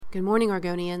Good morning,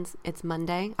 Oregonians. It's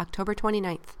Monday, October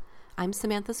 29th. I'm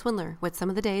Samantha Swindler with some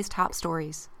of the day's top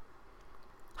stories.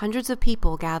 Hundreds of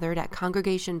people gathered at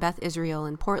Congregation Beth Israel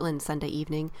in Portland Sunday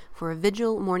evening for a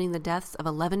vigil mourning the deaths of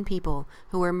 11 people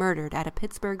who were murdered at a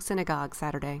Pittsburgh synagogue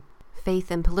Saturday.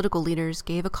 Faith and political leaders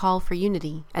gave a call for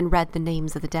unity and read the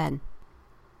names of the dead.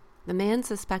 The man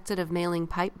suspected of mailing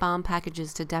pipe bomb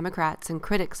packages to Democrats and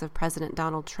critics of President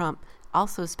Donald Trump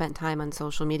also spent time on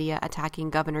social media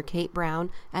attacking Governor Kate Brown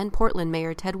and Portland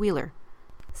Mayor Ted Wheeler.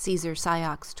 Cesar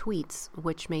Sayoc's tweets,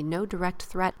 which made no direct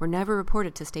threat, were never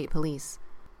reported to state police.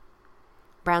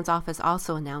 Brown's office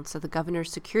also announced that the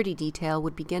governor's security detail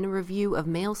would begin a review of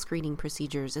mail screening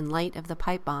procedures in light of the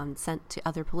pipe bomb sent to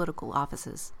other political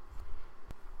offices.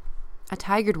 A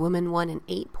Tigard woman won an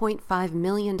 $8.5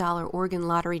 million Oregon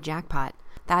lottery jackpot.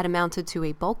 That amounted to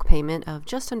a bulk payment of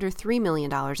just under $3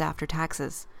 million after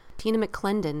taxes. Tina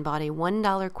McClendon bought a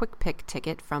 $1 Quick Pick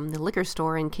ticket from the liquor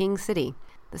store in King City.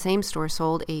 The same store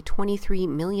sold a $23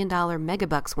 million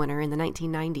Megabucks winner in the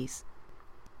 1990s.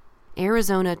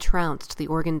 Arizona trounced the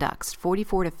Oregon Ducks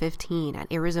 44-15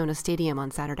 at Arizona Stadium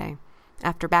on Saturday.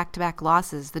 After back-to-back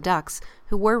losses, the Ducks,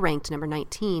 who were ranked number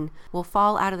 19, will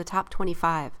fall out of the top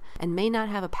 25 and may not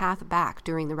have a path back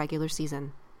during the regular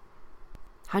season.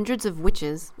 Hundreds of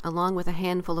witches, along with a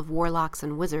handful of warlocks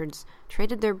and wizards,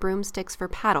 traded their broomsticks for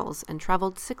paddles and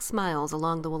traveled 6 miles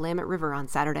along the Willamette River on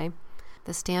Saturday.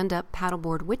 The stand-up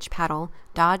paddleboard witch paddle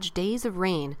dodged days of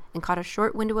rain and caught a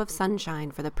short window of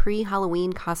sunshine for the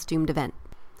pre-Halloween costumed event.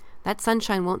 That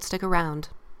sunshine won't stick around.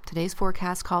 Today's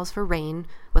forecast calls for rain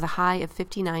with a high of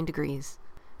 59 degrees.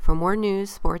 For more news,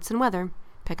 sports, and weather,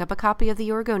 pick up a copy of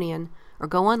The Oregonian or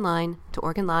go online to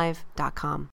OregonLive.com.